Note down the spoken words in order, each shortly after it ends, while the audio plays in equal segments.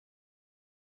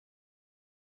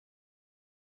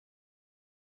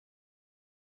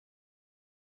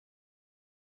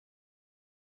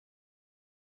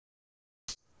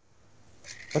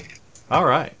All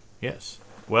right. Yes.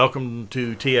 Welcome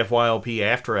to TFYLP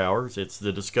After Hours. It's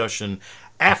the discussion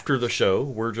after the show.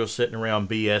 We're just sitting around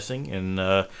BSing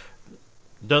and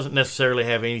doesn't necessarily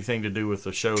have anything to do with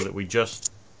the show that we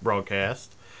just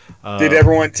broadcast. Did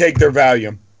everyone take their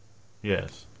Valium?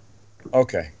 Yes.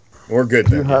 Okay. We're good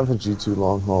Do you then. have a G2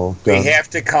 long haul We gun? have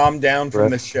to calm down from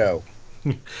Bret? the show.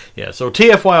 Yeah, so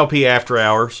TFYLP After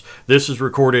Hours. This is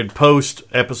recorded post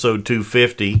episode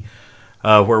 250,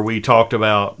 where we talked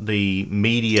about the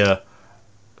media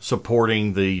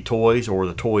supporting the toys or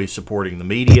the toys supporting the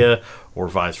media or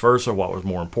vice versa, what was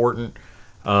more important.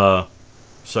 Or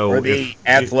the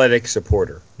athletic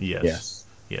supporter. Yes.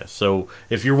 So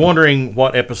if you're wondering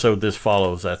what episode this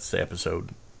follows, that's the episode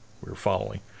we're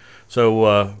following.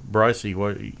 So, Bryce,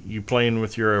 what you playing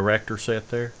with your Erector set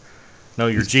there? No,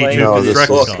 your G2 No, this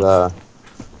construction. is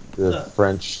the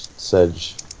French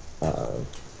Sedge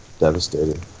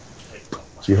Devastator.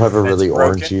 Do you have a really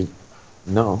orangey...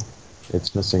 No,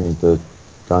 it's missing the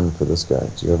gun for this guy.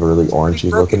 Do you have a really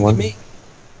orangey looking one?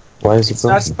 Why is it It's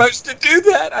not supposed to do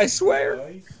that, I swear.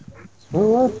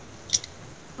 What?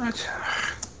 What?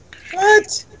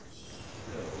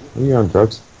 Are you on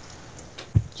drugs?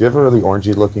 Do you have a really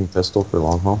orangey looking pistol for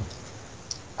long haul?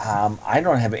 I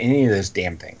don't have any of those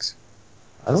damn things.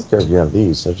 I don't care if you have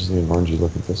these. I just need an orangey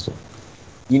looking pistol.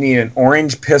 You need an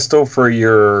orange pistol for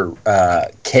your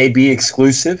KB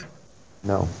exclusive?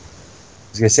 No. I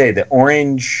was going to say, the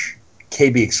orange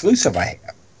KB exclusive I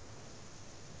have.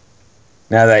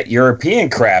 Now that European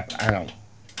crap, I don't...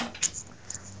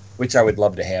 Which I would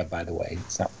love to have, by the way.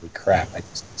 It's not really crap. I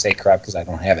just say crap because I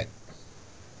don't have it.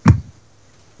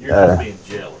 You're not being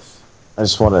jealous. I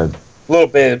just want to... A little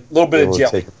bit of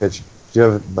jelly. Take a picture. Do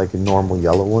you have like a normal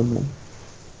yellow one then?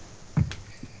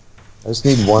 I just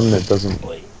need one that doesn't...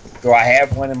 Do I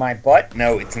have one in my butt?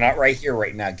 No, it's not right here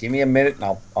right now. Give me a minute and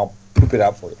I'll poop it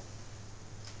out for you.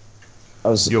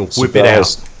 You'll whip it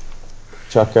out.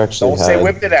 Chuck actually Don't say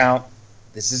whip it out.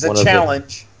 This is a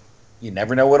challenge. You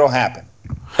never know what'll happen.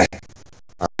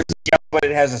 But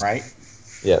it has a right.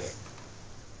 Yeah.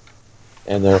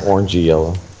 And they're orangey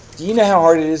yellow. Do you know how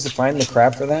hard it is to find the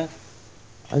crap for that?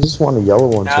 I just want a yellow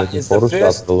one so I can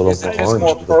Photoshop the little is it orange.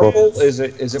 more purple? Is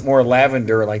it more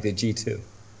lavender like the G2?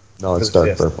 No, it's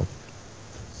dark purple.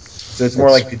 So it's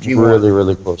more like the G1. Really,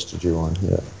 really close to G1,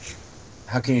 yeah.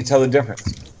 How can you tell the difference?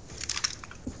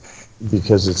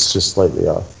 Because it's just slightly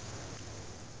off.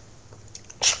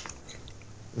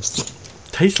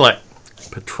 Tastes like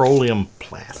petroleum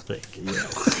plastic.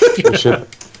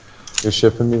 You're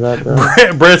shipping me that, bro?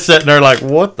 Bret's sitting there like,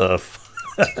 what the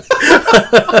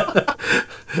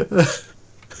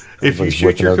if you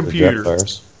shoot your computer.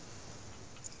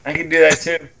 I can do that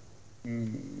too.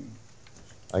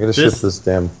 I gotta ship this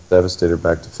damn Devastator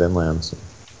back to Finland. So.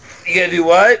 You gotta do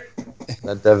what?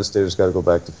 That Devastator's gotta go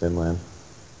back to Finland.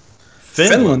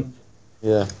 Finland?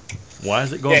 Yeah. Why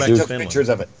is it going back to Finland? Pictures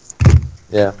of it.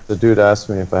 Yeah, the dude asked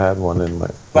me if I had one in my...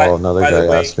 But, another guy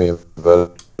asked me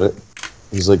about it.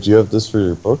 He's like, do you have this for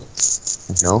your book?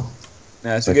 No. No,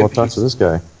 that's like, a good well, talk to this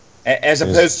guy. As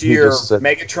opposed to your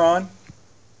Megatron,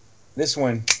 this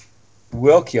one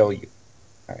will kill you.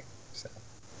 All right. So.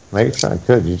 Megatron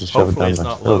could. You just shove it down it's my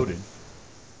not throat. loaded.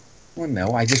 Well,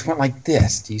 no, I just went like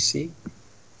this. Do you see?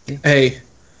 Hey,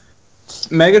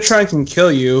 Megatron can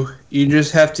kill you. You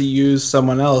just have to use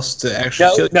someone else to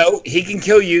actually kill you. No, he can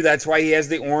kill you. That's why he has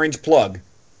the orange plug.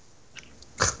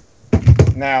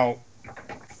 Now...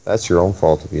 That's your own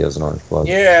fault if he has an orange plug.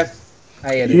 Yeah.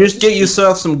 You just get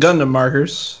yourself some Gundam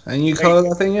markers, and you color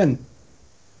that thing in.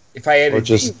 If I had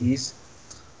these...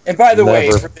 And by the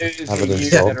way, for those of you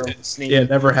that are listening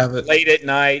never have it. late at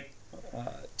night,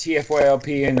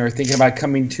 TFYLP, and are thinking about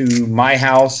coming to my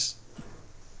house,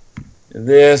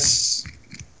 this,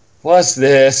 plus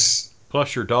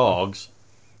your dogs,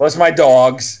 plus my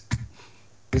dogs,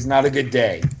 is not a good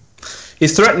day.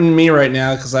 He's threatening me right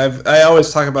now because I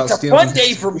always talk about it's stealing. It's a fun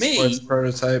day for me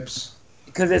prototypes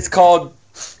because it's called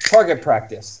target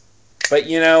practice. But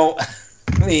you know,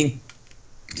 I mean,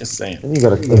 just saying. And you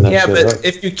gotta clean that shit up.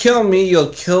 If you kill me, you'll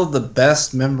kill the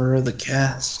best member of the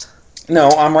cast. No,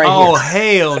 I'm right here. Oh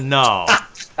hell no!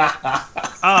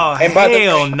 Oh and by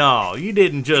hell no! You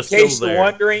didn't just in case go there. you're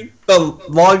wondering, the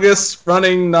longest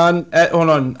running hold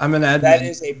on, I'm an admin. That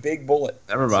is a big bullet.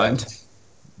 Never mind. So,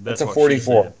 that's a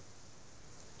 44.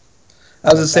 I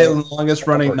was going to say the longest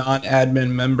running non-admin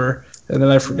member, and then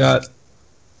I forgot.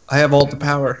 I have all the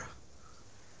power.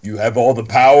 You have all the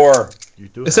power. You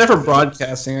do. Except for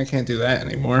broadcasting, I can't do that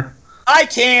anymore. I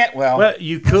can't. Well,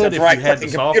 you could if you had the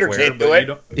software, can't but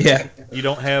do it. you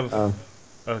don't have a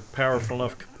powerful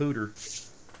enough computer.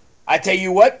 I tell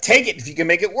you what, take it if you can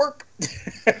make it work.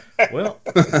 Well,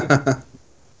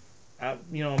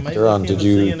 maybe Duron,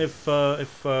 seeing if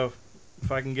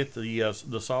I can get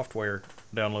the software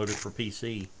downloaded for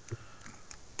PC.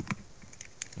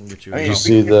 Did you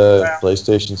see the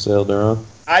PlayStation sale, Duron?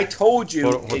 I told you.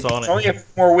 What's on it? It's only a few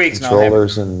more weeks.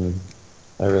 Controllers and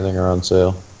everything are on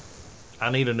sale. I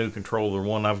need a new controller. The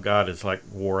one I've got is like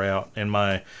wore out, and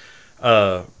my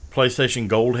PlayStation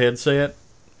Gold headset,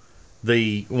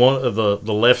 the one of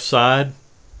the left side,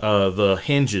 the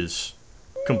hinges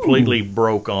completely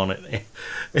broke on it,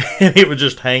 and it was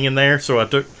just hanging there. So I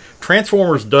took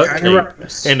Transformers duct tape,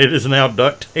 and it is now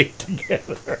duct taped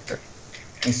together.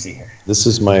 Let me see here. This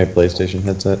is my PlayStation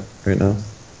headset right now.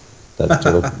 That's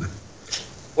total.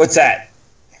 What's that?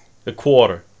 A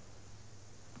quarter.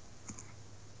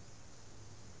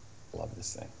 Love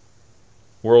this thing.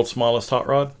 World's smallest hot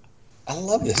rod? I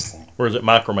love this thing. Or is it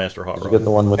Micromaster hot Did rod? you get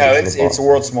the one with No, the it's box? the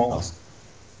world's smallest.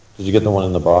 Did you get the one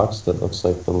in the box that looks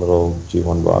like the little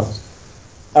G1 box?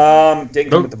 Didn't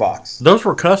come with the box. Those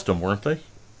were custom, weren't they?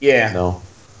 Yeah.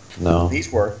 No.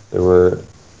 These were. They were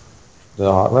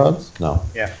the hot rods? No.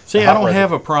 Yeah. See, I don't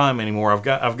have a Prime anymore. I've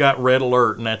got Red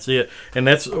Alert, and that's it. And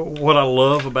that's what I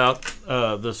love about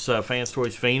this Fans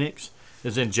Toys Phoenix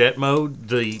is in jet mode.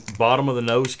 The bottom of the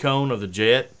nose cone of the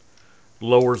jet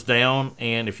lowers down,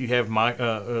 and if you have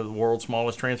the world's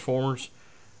smallest Transformers,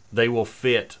 they will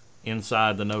fit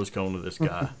inside the nose cone of this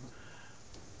guy.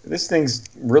 This thing's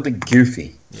really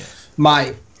goofy. Yes.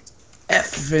 My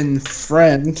effing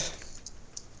friend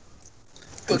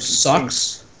who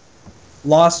sucks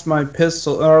lost my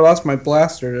pistol or lost my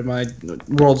blaster to my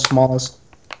world's smallest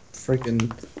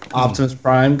freaking Optimus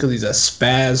Prime because he's a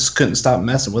spaz. Couldn't stop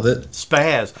messing with it.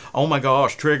 Spaz. Oh my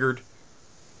gosh, triggered.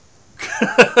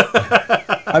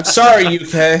 I'm sorry,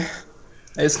 UK.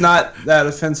 It's not that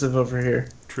offensive over here.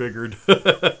 Triggered.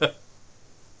 Did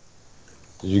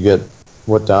you get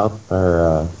what down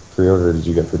or pre-order did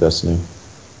you get for Destiny?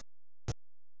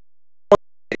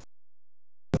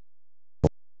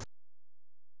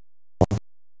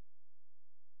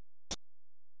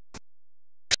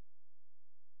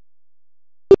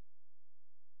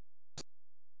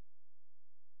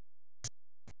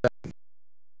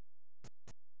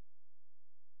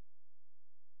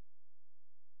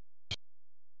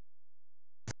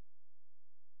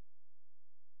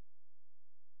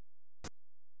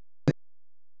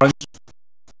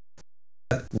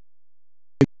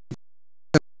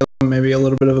 Maybe a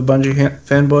little bit of a Bungie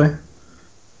fanboy.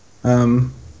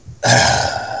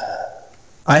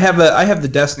 I have the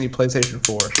Destiny PlayStation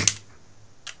 4.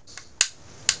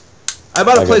 I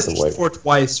bought a PlayStation 4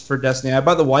 twice for Destiny. I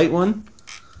bought the white one.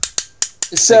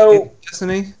 So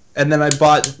Destiny, and then I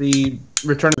bought the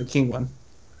Return of the King one.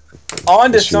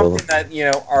 On to something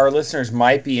that our listeners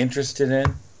might be interested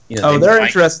in. They're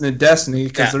interested in Destiny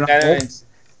because they're not.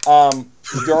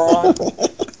 Duron,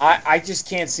 I just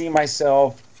can't see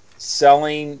myself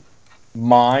selling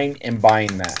mine and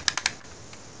buying that.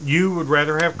 You would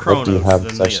rather have Kronos what do you have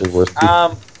than that's actually this.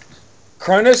 worth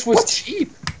Kronos was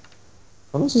cheap.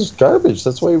 Kronos is garbage.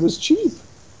 That's why it was cheap.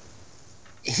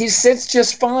 He sits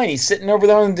just fine. He's sitting over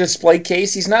there on the display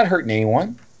case. He's not hurting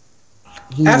anyone.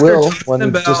 He will when he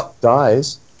just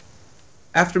dies.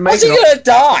 After How's making he gonna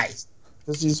die?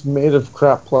 Because he's made of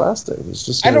crap plastic. He's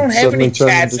just I don't have any turn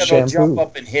cats into that'll shampoo. jump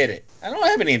up and hit it. I don't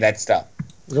have any of that stuff.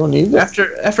 You don't need that.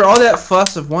 after all that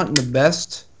fuss of wanting the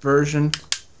best version.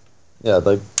 Yeah,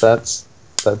 like that's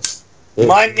it.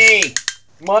 Money.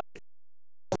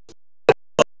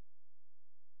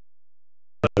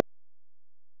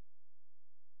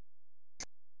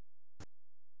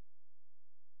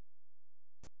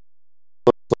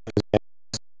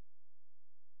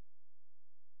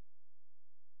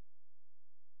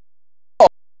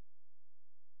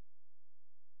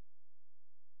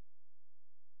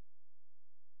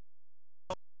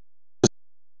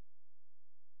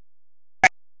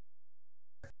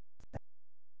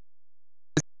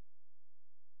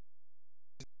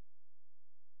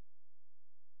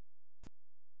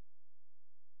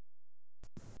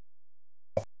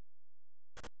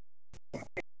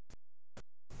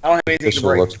 I don't have anything This to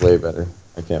one break. looks way better.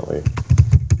 I can't wait.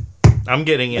 I'm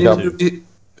getting You into.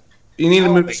 need to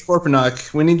move to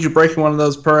Scorponok. We need you breaking one of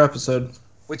those per episode.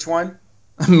 Which one?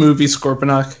 Movie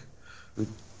Scorponok. I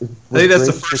think that's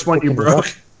the first one you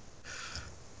broke.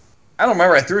 I don't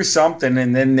remember. I threw something,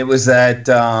 and then it was that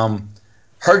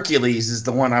Hercules is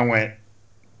the one I went,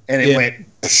 and it went.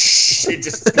 It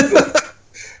just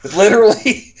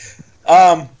literally.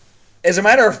 As a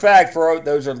matter of fact, for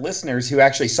those are listeners who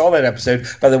actually saw that episode,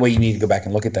 by the way, you need to go back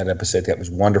and look at that episode. That was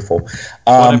wonderful.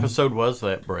 What episode was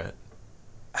that, Bret?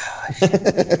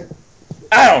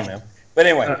 I don't know. But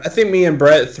anyway. I think me and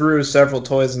Bret threw several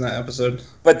toys in that episode.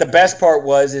 But the best part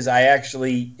was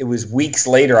it was weeks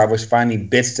later I was finding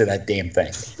bits to that damn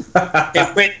thing.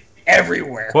 It went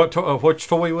everywhere. Which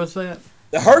toy was that?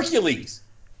 The Hercules.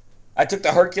 I took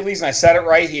the Hercules and I set it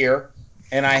right here.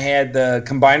 And I had the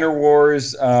Combiner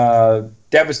Wars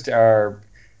Devastator.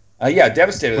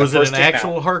 Devastator. Was it an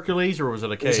actual Hercules or was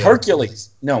it a KO? It was Hercules.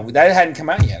 No, that hadn't come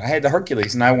out yet. I had the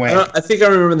Hercules and I went. I think I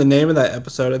remember the name of that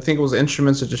episode. I think it was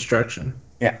Instruments of Destruction.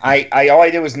 Yeah, all I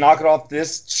did was knock it off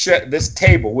this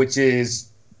table, which is,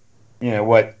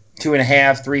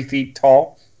 2.5, 3 feet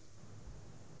tall.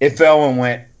 It fell and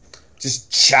went,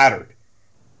 just shattered.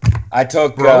 I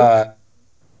took. But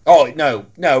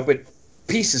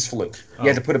pieces flew. You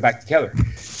had to put it back together.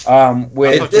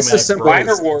 With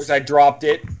Combiner Wars, I dropped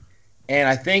it, and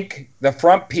I think the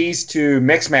front piece to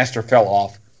Mixmaster fell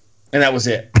off, and that was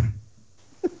it.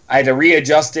 I had to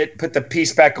readjust it, put the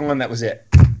piece back on, that was it.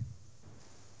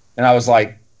 And I was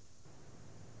like,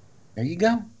 there you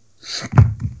go.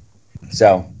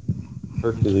 So,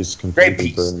 Hercules great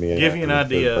piece. Give you an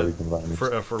idea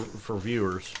for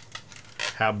viewers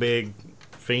how big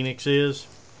Phoenix is.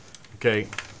 Okay.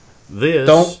 This.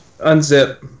 Don't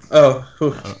unzip. Oh.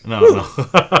 No.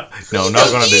 No, not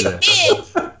going to do that.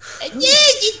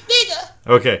 It's bigger.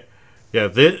 Okay. Yeah,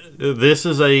 this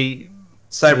is a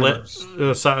Cyberverse.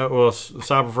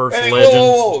 Cyberverse Hey, Legends.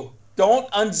 whoa. Don't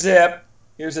unzip.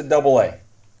 Here's a AA.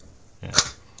 Yeah.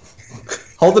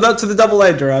 Hold it up to the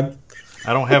AA, Duron.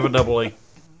 I don't have a AA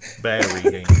battery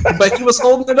game. But he was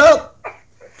holding it up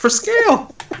for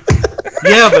scale.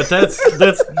 Yeah, but that's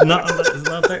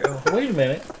not there. Oh, wait a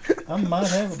minute. I might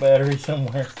have a battery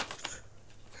somewhere.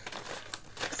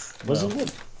 Was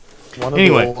it one of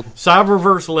anyway, the old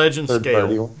Cyberverse Legends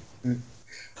scale.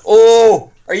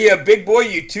 Oh, are you a big boy?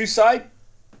 You two-side?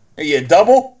 Are you a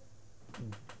double?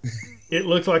 It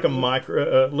looked like a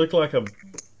looked like a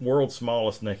world's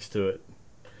smallest next to it.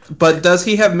 But does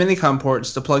he have minicom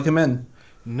ports to plug him in?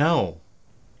 No.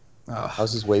 Oh.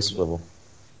 How's his waist swivel?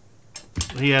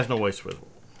 He has no waist swivel.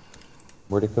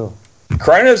 Where'd it go?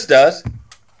 Kronos does.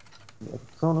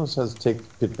 Kronos has to take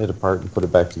it apart and put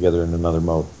it back together in another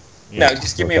mode. Yeah. No,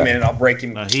 just give me a minute. I'll break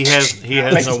him. He has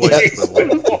no waist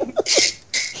swivel.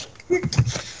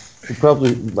 He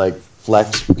probably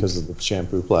flex because of the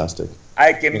shampoo plastic.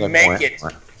 I can make it.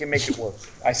 I can make it work.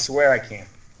 I swear I can.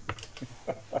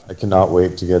 I cannot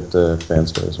wait to get the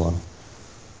Fanspace one.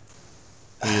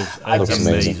 That's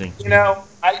amazing.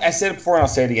 I said it before and I'll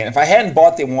say it again. If I hadn't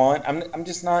bought the one, I'm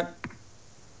just not.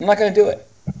 I'm not going to do it.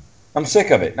 I'm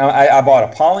sick of it. Now I bought a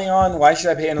Polyon. Why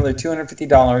should I pay another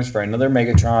 $250 for another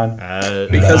Megatron?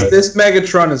 Because this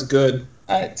Megatron is good.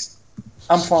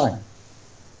 I'm fine.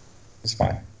 It's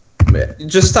fine.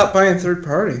 Just stop buying third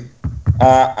party.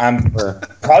 I'm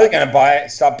probably going to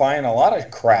stop buying a lot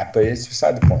of crap, but it's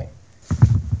beside the point.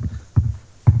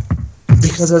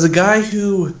 Because as a guy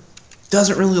who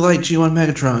doesn't really like G1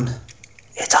 Megatron,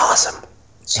 it's awesome.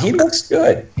 He looks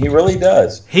good. He really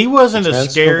does. He wasn't as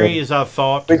scary as I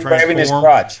thought to transform. His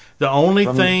crotch. The only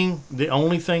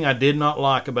thing I did not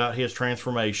like about his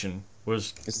transformation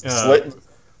was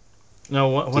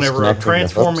whenever I'm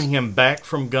transforming him back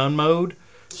from gun mode,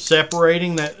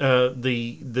 separating that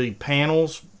the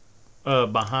panels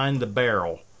behind the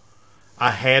barrel,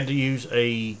 I had to use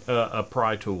a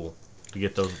pry tool to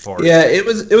get those apart. Yeah, it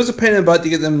was a pain in the butt to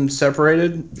get them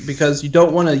separated because you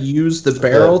don't want to use the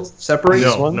barrel to separate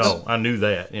these ones. No, I knew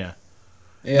that. Yeah.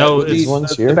 No, these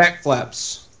ones here, the back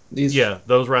flaps.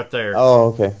 Those right there.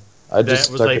 Oh, okay. I that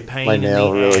just was a pain my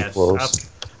nail in the really ass. Close.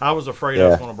 I was afraid I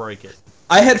was going to break it.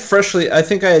 I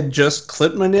think I had just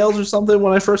clipped my nails or something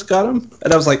when I first got them,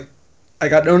 and I was like, I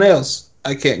got no nails.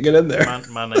 I can't get in there.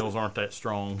 My nails aren't that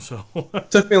strong, so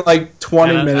it took me like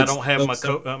 20 minutes. I don't have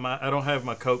I don't have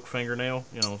my Coke fingernail,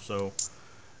 so.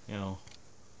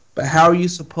 But how are you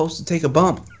supposed to take a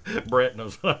bump? Bret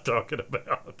knows what I'm talking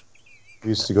about. We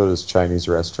used to go to this Chinese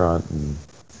restaurant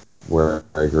where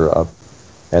I grew up,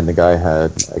 and the guy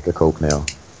had like a Coke nail,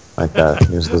 like that.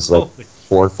 He was this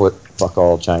 4-foot fuck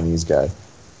all Chinese guy.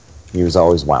 He was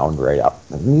always wound right up.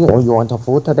 You want the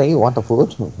food today? You want the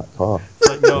food? I'm like, oh.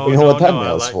 Like, no, you know what that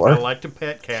nail's for? I like to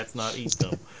pet cats, not eat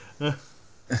them.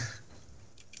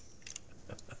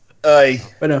 But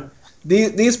no,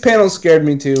 these panels scared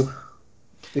me too.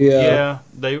 Yeah,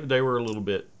 they were a little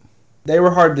bit. They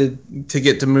were hard to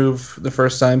get to move the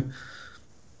first time.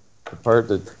 The part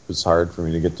that was hard for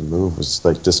me to get to move was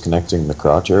disconnecting the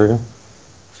crotch area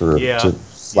to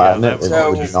flatten it. It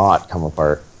would not come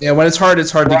apart. Yeah, when it's hard to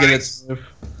get it to move.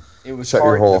 It was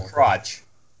hard in the crotch. Is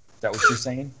that what you're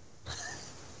saying?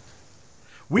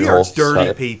 We are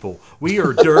dirty people. We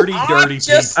are dirty, dirty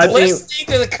just people. Listening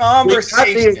to the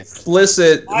conversation,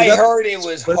 explicit. I heard it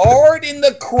was hard in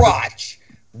the crotch.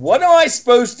 What am I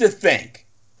supposed to think?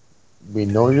 We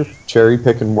know you're cherry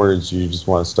picking words. You just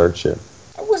want to start shit.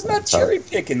 I was not cherry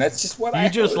picking. That's just what I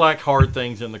heard. You just like hard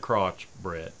things in the crotch,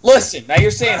 Bret. Listen, now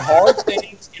you're saying hard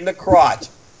things in the crotch.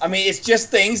 I mean, it's just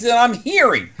things that I'm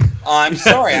hearing. I'm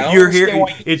sorry. I don't understand why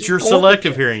you it's keep your going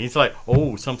selective with it. hearing. It's like,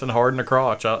 oh, something hard in the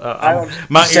crotch.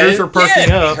 My ears are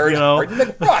perking up. Hard in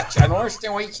the crotch. I don't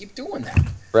understand why you keep doing that.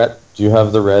 Bret, do you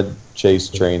have the red Chase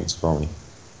trains for me?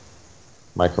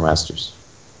 Micromasters.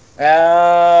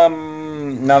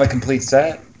 Not a complete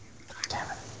set. Damn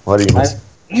it. What are you missing?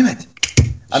 Damn it.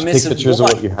 I'm missing take pictures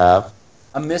one. of what you have.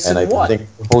 I'm missing and one. I think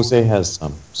Jose has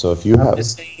some. So if you have,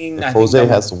 if Jose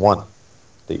has one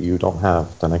that you don't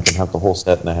have, then I can have the whole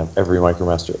set, and I have every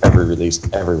Micromaster ever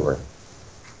released everywhere.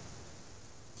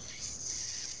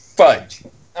 Fudge.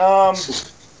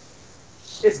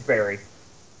 It's Barry.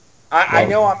 I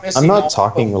know I'm missing. I'm not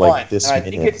talking like this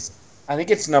minute. I think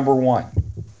it's number one.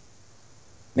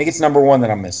 I think it's number one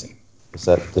that I'm missing. Is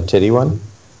that the titty one?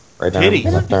 Right now, Titty.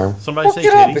 left arm. Somebody say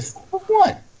Look it up. titties. It's number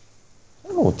one.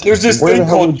 Oh, There's this where thing the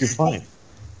hell called would you find?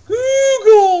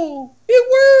 Google.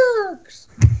 It works.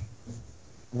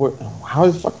 How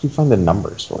the fuck do you find the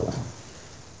numbers for them?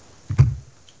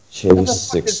 Chase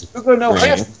 6. Google no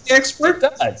the expert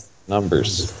does.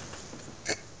 Numbers.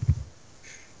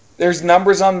 There's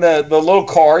numbers on the little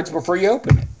cards before you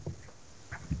open it.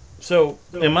 So,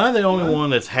 am I the only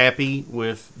one that's happy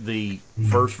with the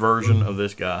first version of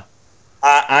this guy?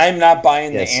 I'm not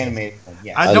buying the animated one.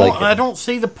 Yes. I don't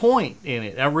see the point in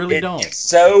it. I really don't. It's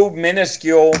so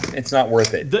minuscule, it's not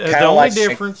worth it. The only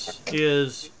difference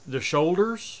is the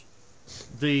shoulders.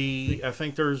 I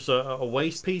think there's a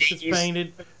waist piece that's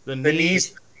painted. The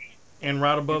knees, and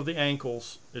right above the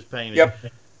ankles is painted. Yep.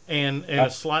 And a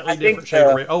slightly different shade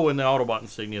of red. Oh, and the Autobot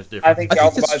insignia is different. I think the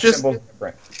Autobot symbol is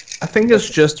different. I think it's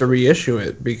just a reissue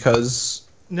it because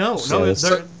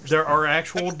there are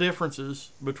actual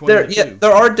differences between the two. Yeah,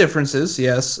 there are differences,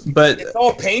 yes, but it's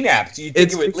all paint apps. You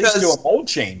think it would at least do a mold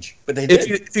change, but they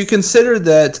didn't. If you consider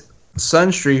that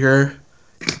Sunstreaker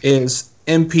is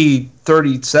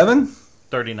MP37,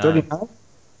 39,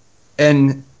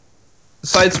 and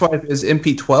Sideswipe is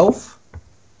MP12,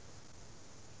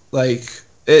 like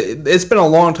it's been a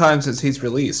long time since he's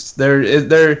released.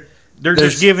 They're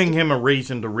just giving him a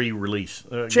reason to re-release.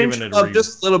 Changed it up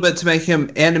just a little bit to make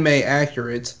him anime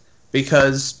accurate,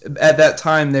 because at that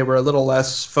time they were a little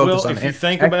less focused on. Well, if you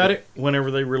think about it,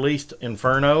 whenever they released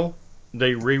Inferno,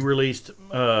 they re-released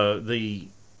the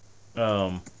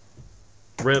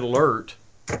Red Alert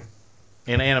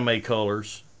in anime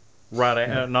colors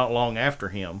not long after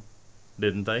him,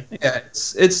 didn't they? Yeah,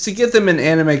 it's to get them in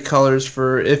anime colors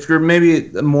for if you're maybe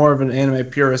more of an anime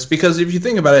purist, because if you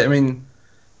think about it, I mean,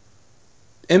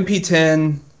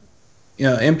 MP10,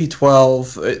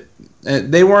 MP12,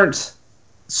 they weren't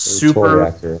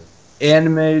super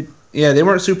animated. Yeah, they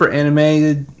weren't super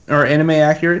animated or anime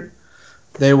accurate.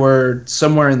 They were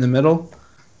somewhere in the middle,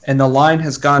 and the line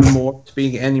has gone more to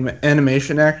being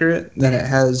animation accurate than it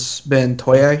has been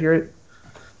toy accurate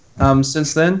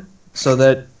since then. So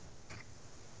that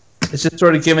it's just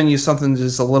sort of giving you something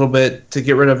just a little bit to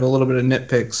get rid of a little bit of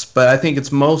nitpicks. But I think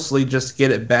it's mostly just to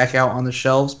get it back out on the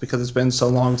shelves because it's been so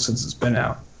long since it's been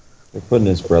out. They're putting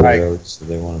his brother out, so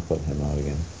they want to put him out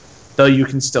again. Though you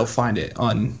can still find it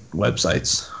on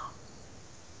websites.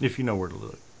 If you know where to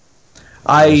look.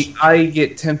 I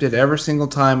get tempted every single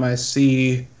time I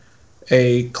see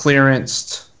a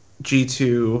clearanced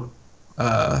G2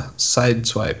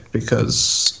 Sideswipe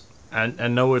because... I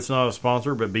know it's not a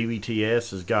sponsor, but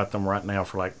BBTS has got them right now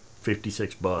for like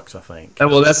 $56, I think.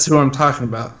 Well, that's who I'm talking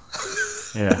about.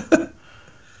 Yeah.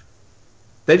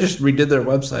 They just redid their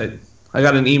website. I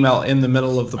got an email in the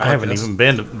middle of the podcast. I haven't even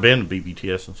been to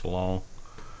BBTS in so long.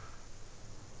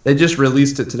 They just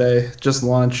released it today. Just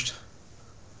launched.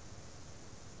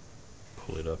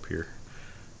 Pull it up here.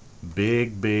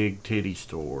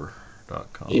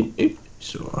 BigBigTittyStore.com.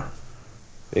 Sure.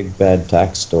 Big Bad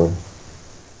Tax Store.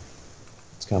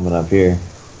 It's coming up here.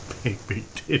 Big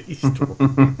Titty Store.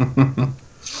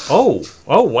 Oh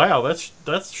wow,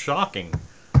 that's shocking.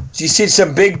 Do you see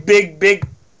some big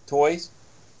toys?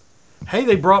 Hey,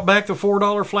 they brought back the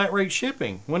 $4 flat rate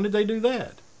shipping. When did they do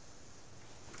that?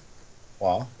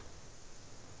 Wow.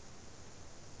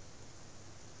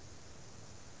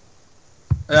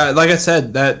 Like I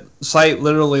said, that site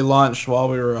literally launched while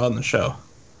we were on the show.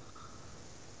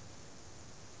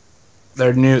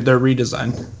 They're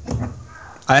redesign.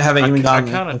 I haven't even gotten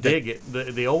it. I kind of dig it.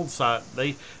 The old site,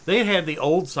 they had the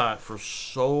old site for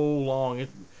so long.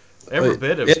 Every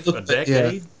bit of it, a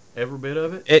decade. Every bit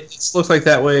of it. It looks like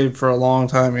that way for a long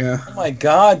time. Yeah. Oh my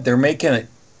God, they're making it.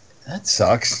 That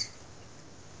sucks.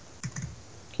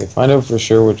 Okay, find out for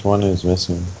sure which one is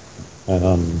missing,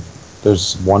 and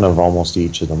there's one of almost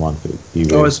each of them on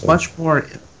eBay. Oh, it's much more.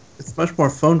 It's much more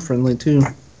phone friendly too.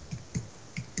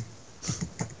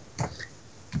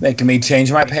 Making me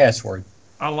change my password.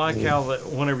 I like how that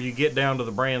whenever you get down to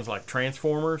the brands like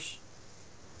Transformers,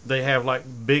 they have like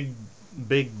big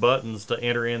buttons to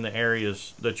enter in the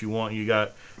areas that you want. You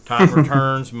got Time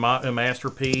Returns,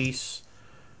 Masterpiece,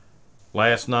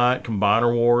 Last Night,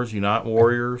 Combiner Wars, Unite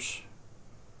Warriors.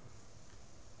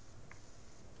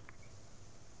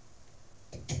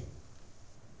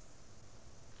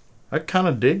 I kind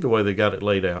of dig the way they got it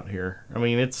laid out here. I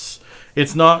mean, it's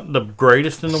not the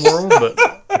greatest in the world, but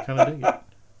I kind of dig it.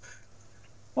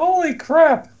 Holy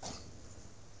crap!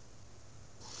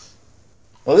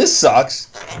 Well, this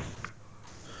sucks.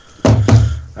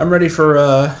 I'm ready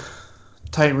for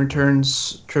Titan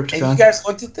Returns Triptychon. Have you guys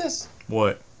looked at this?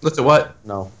 What? Looked at what?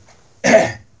 No.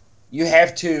 You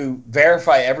have to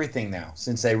verify everything now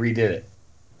since they redid it.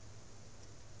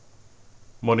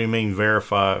 What do you mean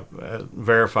verify?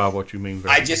 Verify what you mean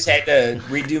verify. I just had to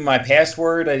redo my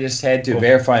password. I just had to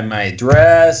verify my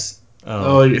address.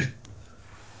 Oh, yeah.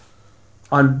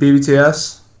 On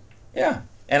BBTS? Yeah.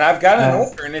 And I've got an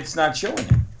order and it's not showing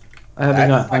it. I haven't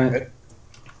gotten it.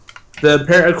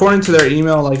 According to their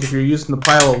email, like if you're using the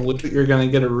pile of loot, you're going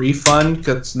to get a refund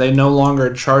because they no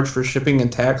longer charge for shipping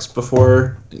and tax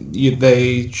before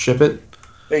they ship it.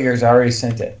 Figures, I already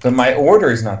sent it. But my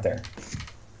order is not there.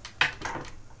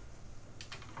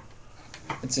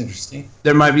 That's interesting.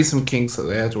 There might be some kinks that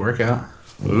they have to work out.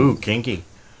 Ooh, kinky.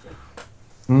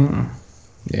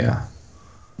 Yeah.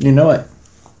 You know it.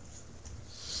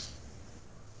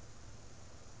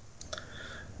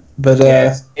 But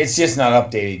yeah, it's just not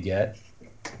updated yet.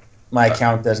 My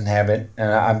account doesn't have it,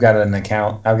 and I've got an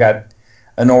account. I've got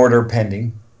an order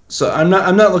pending. So I'm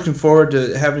not looking forward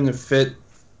to having to fit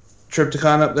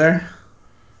Triptychon up there.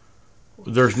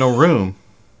 There's no room.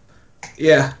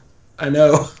 Yeah, I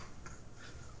know.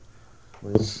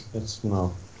 It's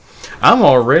no. I'm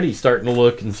already starting to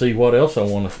look and see what else I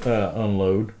want to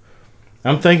unload.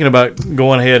 I'm thinking about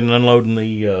going ahead and unloading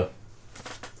the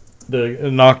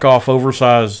knockoff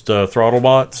oversized throttle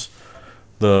bots,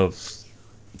 the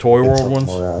Toy World ones.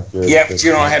 Yeah, but you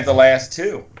don't have the last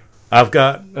two. I've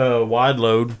got wide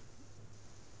load.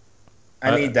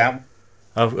 I need that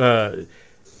one.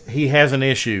 He has an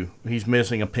issue. He's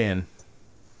missing a pin.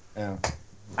 Oh.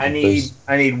 I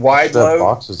need wide load.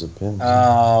 Boxes of pins.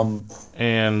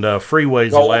 And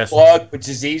Freeway's Gold the last plug, which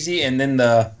is easy, and then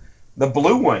the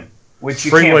blue one, which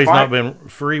you Freeway's can't find.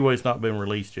 Freeway's not been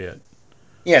released yet.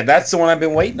 Yeah, that's the one I've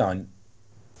been waiting on.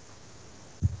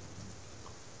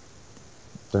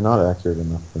 They're not accurate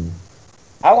enough for me.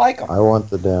 I like them. I want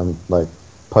the damn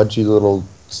pudgy little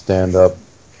stand-up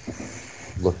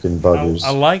looking buggers. I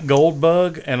like Gold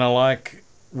Bug and I like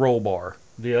Roll Bar.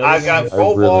 I've got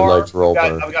Gold Bar.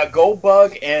 I've got Gold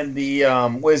Bug and the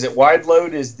what is it? Wide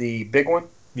Load is the big one.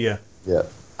 Yeah. Yeah.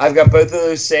 I've got both of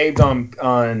those saved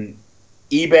on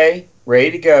eBay,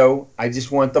 ready to go. I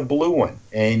just want the blue one,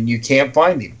 and you can't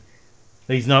find him.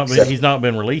 He's not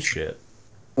been released yet.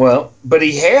 Well, but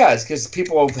he has because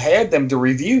people have had them to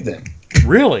review them.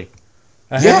 Really?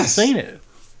 I haven't seen it.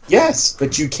 Yes,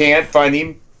 but you can't find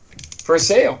him for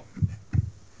sale.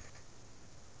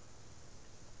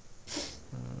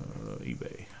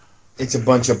 eBay. It's a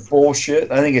bunch of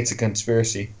bullshit. I think it's a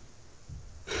conspiracy.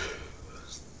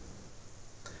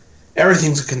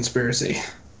 Everything's a conspiracy.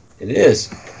 It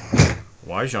is.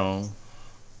 Why, Jean?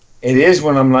 It is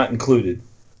when I'm not included.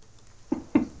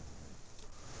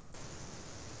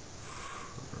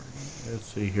 Let's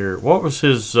see here. What was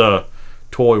his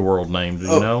Toy World name? Do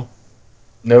you know?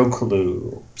 No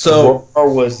clue. So,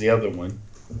 or was the other one?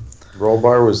 Roll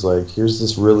Bar was like, here's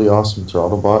this really awesome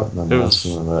throttle bot, and I'm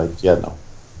asking them, like, yeah, no.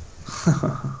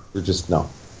 We're just, no.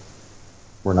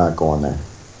 We're not going there.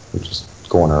 We're just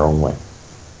going our own way.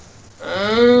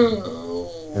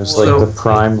 It was like the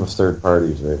prime of third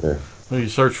parties right there. Well, you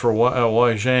search for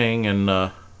Wai Zhang and...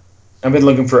 I've been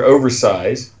looking for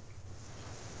oversize.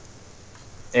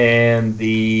 And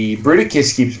the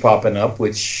Bruticus keeps popping up,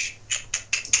 which...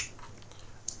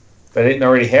 But I didn't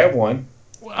already have one.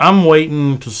 I'm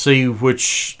waiting to see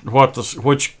which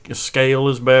scale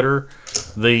is better,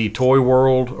 the Toy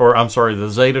World, or I'm sorry, the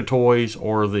Zeta Toys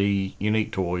or the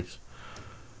Unique Toys.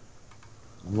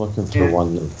 I'm looking for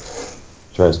one that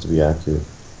tries to be accurate.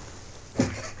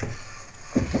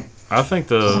 I think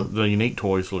the unique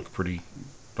toys look pretty.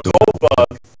 Gold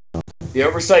Bug. The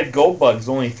oversized Gold Bug is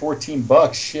only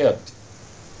 $14 shipped,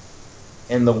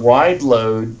 and the wide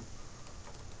load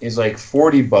is like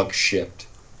 $40 shipped.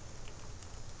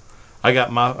 I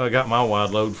got my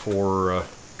wide load for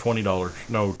 $20.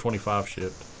 No, $25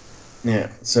 shipped. Yeah.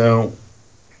 So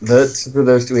that's for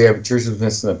those two we have. Yours was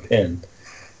missing a pin,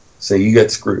 so you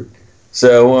got screwed.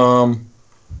 So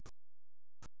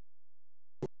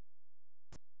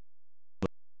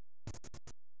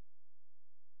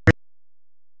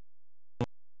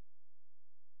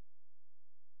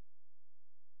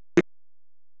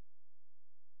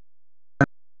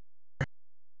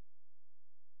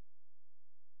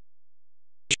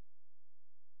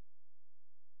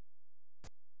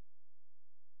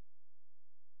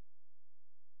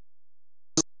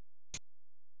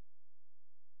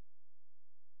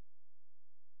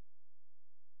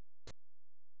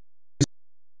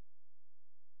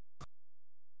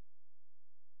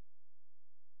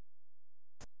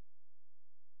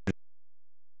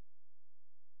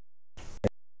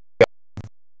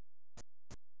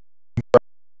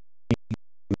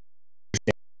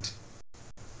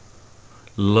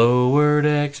Lowered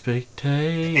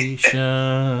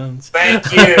expectations.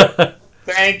 thank you,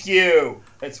 thank you.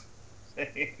 That's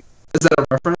Is that a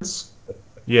reference?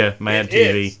 Yeah, Mad it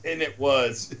TV. is, and it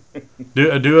was.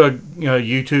 Do a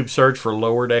YouTube search for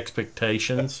Lowered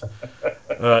Expectations.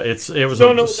 It was.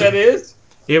 Don't know what that is.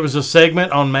 It was a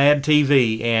segment on Mad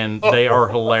TV, and they are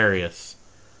hilarious.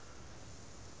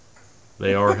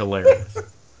 They are hilarious.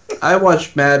 I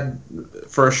watched Mad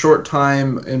for a short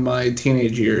time in my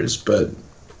teenage years, but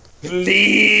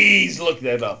Please look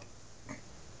that up.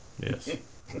 Yes.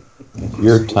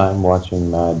 Your time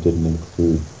watching Mad didn't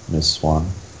include Miss Swan.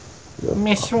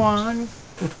 Miss Swan.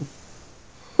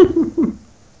 You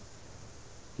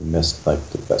missed like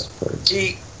the best parts.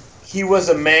 He was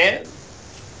a man.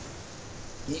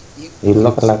 He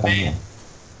looked like a man.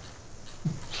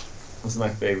 That's my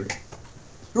favorite.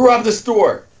 Who robbed the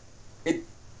store? It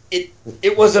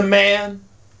was a man.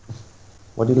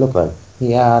 What do you look like?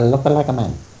 He looked like a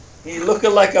man. He looked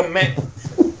like a man.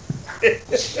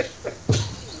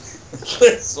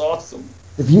 That's awesome.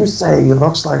 If you say he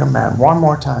looks like a man one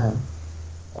more time,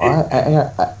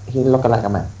 he looked like a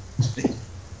man.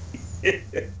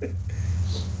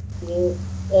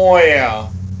 Oh yeah.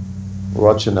 We're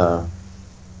watching a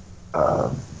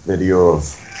video of.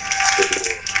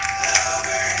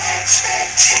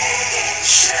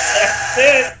 That's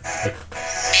it.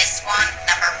 Miss one,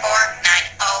 number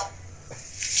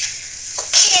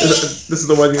 490. this is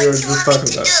the one you were just talking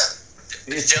about.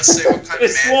 Just say what kind of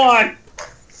This man. one.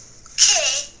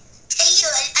 Okay, tell you,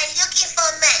 I'm looking for a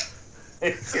man.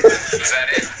 Is that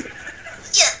it?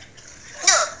 Yeah.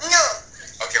 No.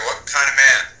 Okay, what kind of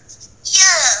man?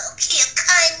 Yeah, okay, a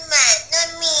kind man, not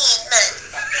mean man.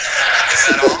 Is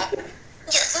that all?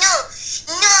 Yeah, no,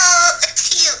 to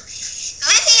you.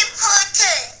 Very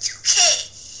important, okay?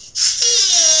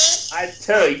 He I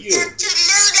tell you. have to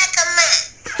look like a man.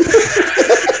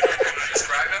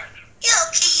 Describe him? Yeah,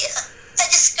 okay, yeah. I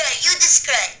describe, you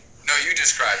describe. No, you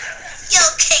describe him. Yeah,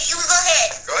 okay, you go ahead.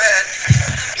 Go ahead.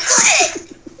 You go ahead.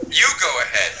 You go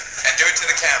ahead and do it to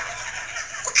the camera.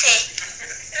 Okay.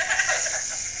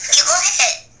 You go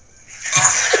ahead.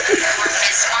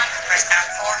 Miss one, press down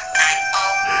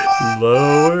 490.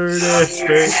 Lowered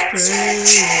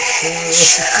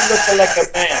expectations. You look like a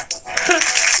man.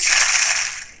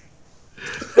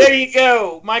 There you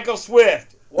go, Michael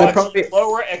Swift. Watch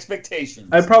Lower Expectations.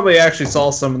 I probably actually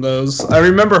saw some of those. I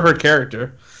remember her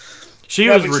character. She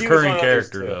Yeah, was a but she was recurring on others,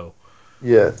 character, too. though.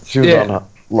 Yeah, she was Yeah. on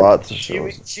lots of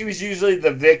shows. She was usually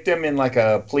the victim in like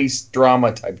a police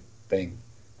drama type thing.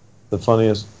 The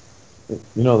funniest,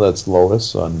 that's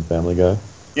Lois on Family Guy.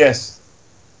 Yes.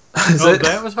 Is Oh, it?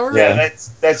 that was her? Yeah,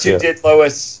 that's who Yeah. did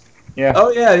Lois. Yeah.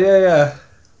 Oh yeah.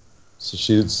 So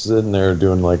she's sitting there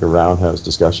doing like a roundhouse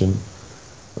discussion,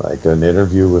 like an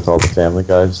interview with all the Family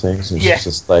Guy things, and Yeah. she's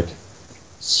just like,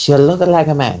 "She looked like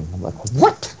a man." I'm like,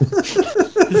 "What?"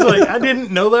 He's like, I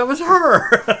didn't know that was her.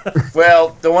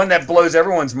 Well, the one that blows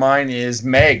everyone's mind is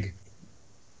Meg.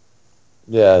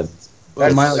 Yeah,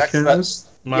 That's- Mila that's Kunis.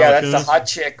 Yeah, that's the hot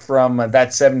chick from That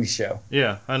 70s Show.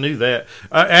 Yeah, I knew that.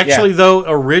 Actually, though,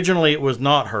 originally it was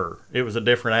not her. It was a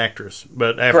different actress.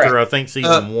 But after, Correct. I think,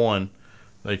 season 1,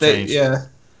 they changed.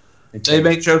 They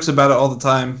make jokes about it all the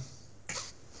time.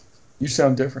 You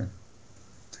sound different.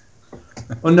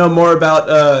 Well, no, more about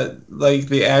like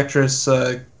the actress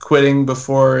quitting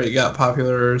before it got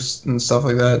popular and stuff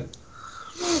like that.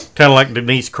 Kind of like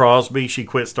Denise Crosby. She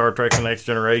quit Star Trek The Next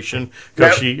Generation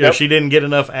because she didn't get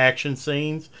enough action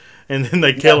scenes. and then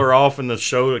they kill her off, and the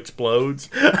show explodes.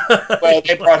 Well,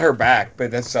 they brought her back,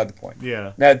 but that's not the point.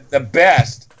 Yeah. Now the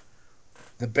best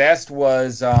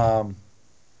was trying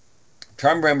to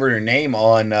remember her name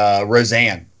on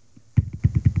Roseanne,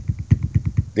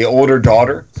 the older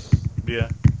daughter. Yeah.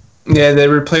 Yeah, they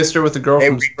replaced her with a girl. They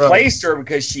from replaced her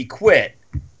because she quit,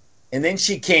 and then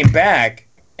she came back.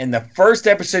 And the first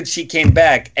episode she came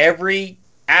back, every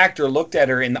actor looked at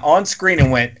her on screen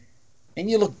and went, "And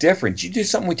you look different. Did you do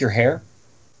something with your hair?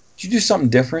 Did you do something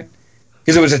different?"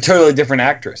 Because it was a totally different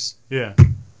actress. Yeah.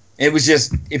 It was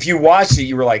just, if you watched it,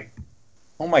 you were like,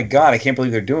 "Oh my God, I can't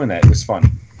believe they're doing that." It was funny.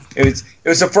 It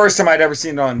was the first time I'd ever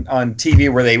seen it on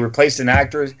TV where they replaced an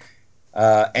actor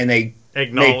and they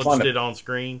acknowledged it on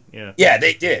screen. Yeah. Yeah,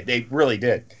 they did. They really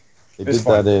did. They did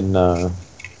that in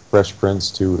Fresh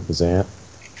Prince too with his aunt.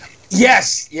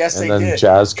 Yes, they did. And then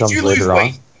Jazz comes later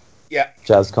on. Yeah.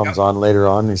 Jazz comes on later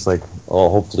on. And he's like, "Oh,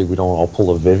 hopefully we don't all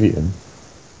pull a Vivian."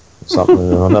 Something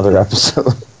in another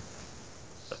episode.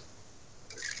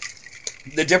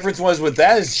 The difference was with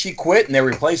that is she quit and they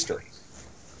replaced her.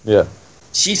 Yeah.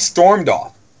 She stormed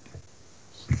off.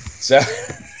 So,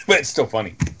 but it's still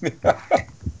funny.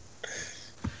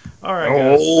 All right,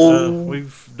 guys.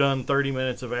 We've done 30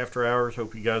 minutes of After Hours.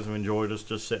 Hope you guys have enjoyed us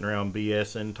just sitting around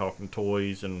BSing, talking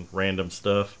toys and random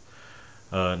stuff.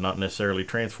 Not necessarily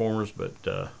Transformers, but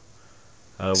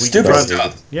stupid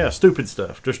stuff. Yeah, stupid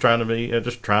stuff. Just trying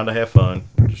to have fun.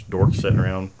 Just dorks sitting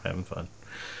around having fun.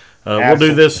 We'll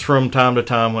do this from time to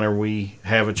time whenever we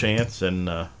have a chance, and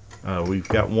we've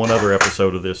got one other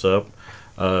episode of this up.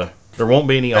 There won't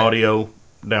be any audio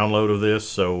download of this,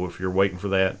 so if you're waiting for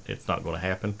that, it's not going to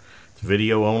happen. It's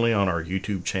video only on our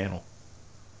YouTube channel.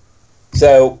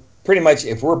 So pretty much,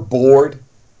 if we're bored,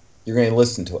 you're going to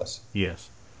listen to us. Yes,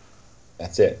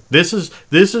 that's it. This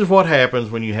is what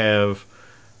happens when you have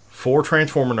 4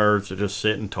 Transformer nerds that just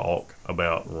sit and talk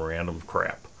about random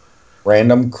crap.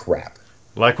 Random crap.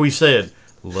 Like we said,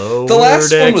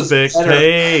 lowered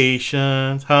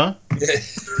expectations, huh?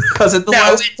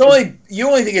 Because you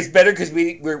only think it's better because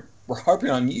we're harping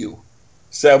on you.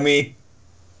 So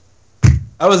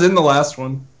I was in the last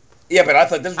one. Yeah, but I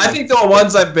thought this. I think the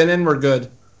ones I've been in were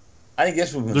good. I think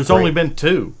this one was. There's great. only been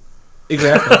 2.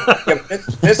 Exactly. Yeah, but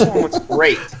this one was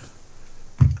great.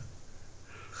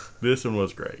 This one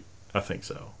was great. I think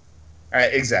so. All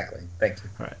right, exactly. Thank you.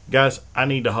 All right, guys, I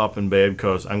need to hop in bed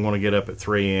because I'm going to get up at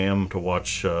 3 a.m. to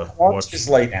watch. Just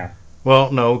lay down.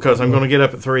 Well, no, because I'm going to get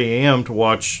up at 3 a.m. to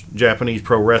watch Japanese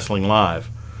Pro Wrestling live.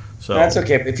 So that's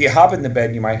okay. But if you hop in the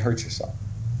bed, you might hurt yourself.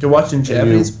 You're watching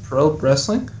Japanese Pro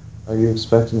Wrestling? Are you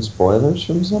expecting spoilers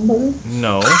from somebody?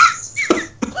 No.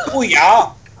 Oh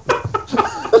yeah.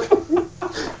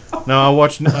 No, I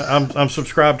watch. I'm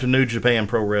subscribed to New Japan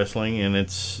Pro Wrestling, and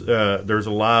it's there's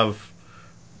a live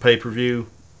pay-per-view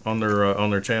on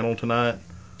their channel tonight.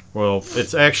 Well,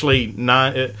 it's actually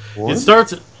 9. It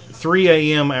starts at 3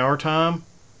 a.m. our time,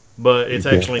 but it's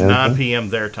actually 9 p.m.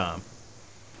 their time.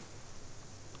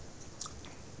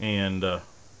 And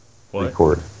what?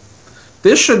 Record.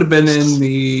 This should have been in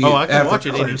the. Oh, I can watch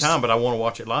it anytime, but I want to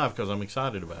watch it live because I'm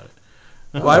excited about it.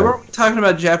 Why weren't we talking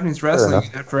about Japanese wrestling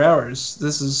after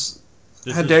hours?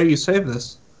 How dare you save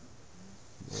this?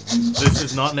 This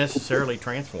is not necessarily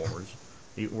Transformers.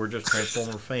 We're just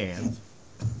Transformer fans.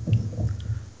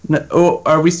 No, oh,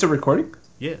 are we still recording?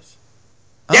 Yes.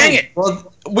 Dang it!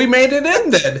 Well, we made it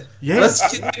in then.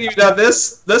 Yes.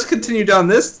 Let's continue down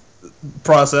this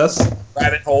process.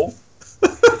 Rabbit hole.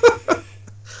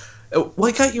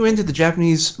 What got you into the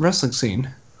Japanese wrestling scene?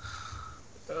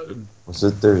 Was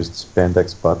it their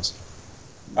spandex butts?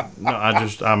 No,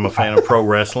 I'm a fan of pro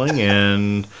wrestling,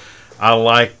 and I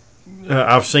like.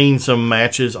 I've seen some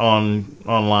matches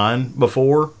online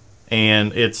before,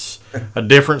 and it's a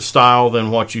different style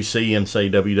than what you see in, say,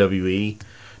 WWE.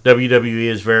 WWE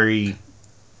is very.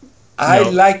 I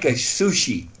like a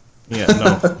sushi.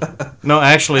 Yeah, no,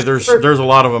 actually, there's a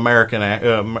lot of American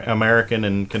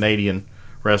and Canadian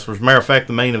wrestlers. Matter of fact,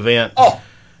 the main event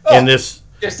in this.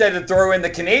 Just had to throw in the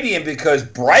Canadian because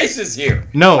Bryce is here.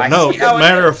 No.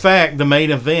 Matter of fact, the main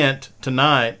event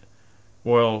tonight.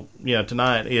 Well, yeah,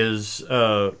 tonight is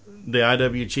the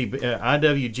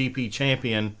IWGP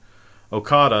champion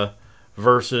Okada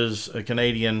versus a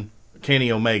Canadian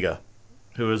Kenny Omega,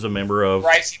 who is a member of.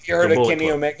 Bryce, have you heard of Kenny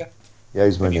Omega? Yeah,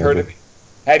 he's my neighbor. Heard of him?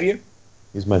 Have you?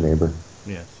 He's my neighbor.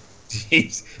 Yes.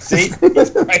 Jeez. See, he's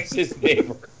Bryce's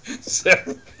neighbor. So.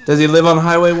 Does he live on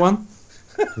Highway 1?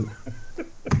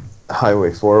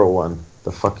 Highway 401.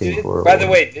 The fucking 401. By the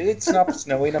way, did it stop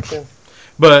snowing up there?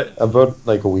 But about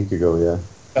like a week ago, yeah.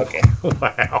 Okay.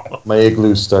 Wow. My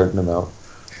igloo's starting to melt.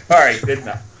 All right, good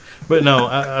enough. But no,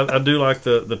 I do like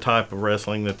the type of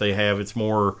wrestling that they have. It's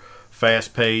more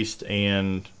fast paced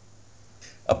and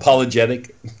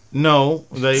apologetic. No,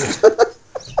 they.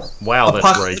 Wow,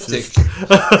 that's racist.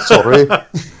 Sorry.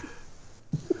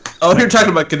 Oh, you're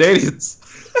talking about Canadians.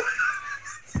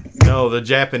 No, the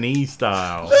Japanese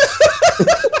style.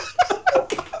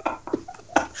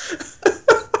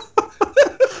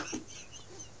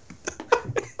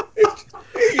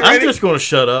 I'm just going to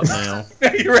shut up now.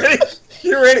 You ready?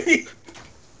 You ready?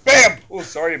 Bam! Oh,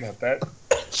 sorry about that.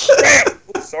 Bam!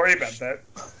 Oh, sorry about that.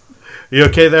 You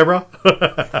okay there, bro?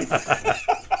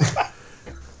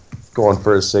 Going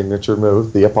for his signature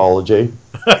move, the apology.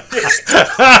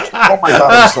 Oh my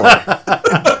god, I'm sorry.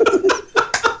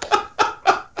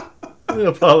 The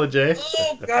apology.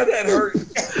 Oh god, that hurt.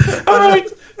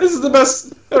 Alright, this is the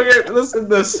best. Okay, listen to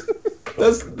this.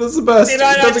 This is the best. Did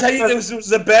I not tell you this was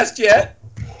the best yet?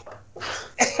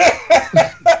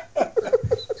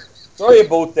 Sorry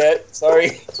about that.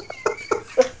 Sorry.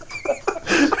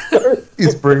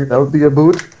 He's bringing out the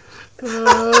boot.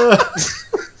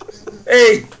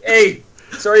 Hey,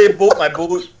 sorry about my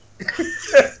boot.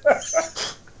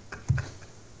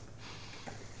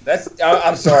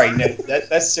 I'm sorry, Nick.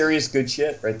 That's serious good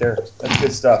shit right there. That's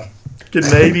good stuff.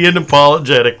 Canadian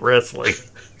apologetic wrestling.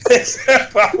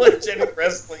 Apologetic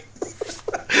wrestling.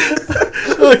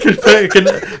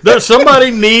 Somebody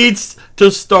needs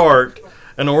to start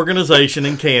an organization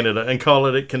in Canada and call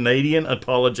it Canadian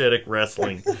Apologetic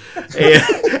Wrestling.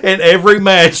 And every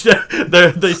match,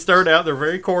 they start out, they're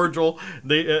very cordial,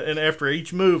 and after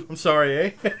each move, I'm sorry,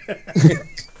 eh?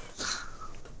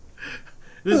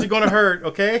 This is going to hurt,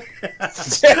 okay?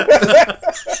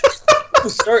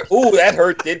 Ooh, that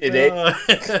hurt, didn't it,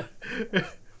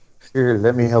 eh? Here,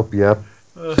 let me help you up.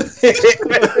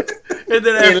 And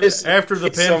then after the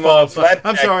pinfall,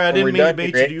 I'm sorry, I didn't mean to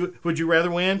beat you. Would you rather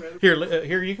win?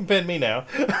 Here, you can pin me now.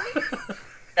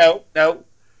 No.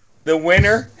 The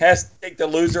winner has to take the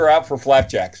loser out for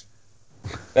flapjacks.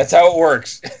 That's how it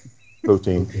works.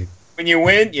 Protein. When you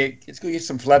win, let's go get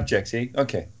some flapjacks, eh?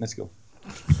 Okay, let's go.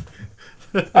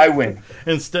 I win.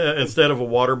 Instead of a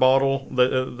water bottle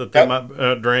that they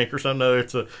might drink or something,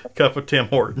 it's a cup of Tim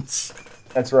Hortons.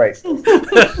 That's right.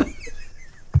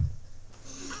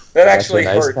 That actually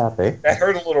nice hurt. Cap, eh? That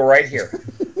hurt a little right here.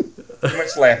 Too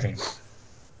much laughing.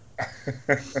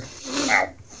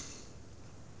 Wow.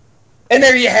 And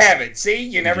there you have it. See?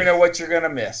 You never know what you're going to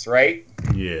miss, right?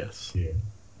 Yes. Yeah.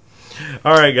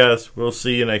 All right, guys. We'll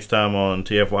see you next time on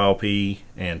TFYLP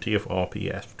and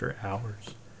TFYLP After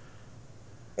Hours.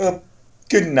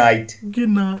 Good night. Good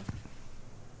night.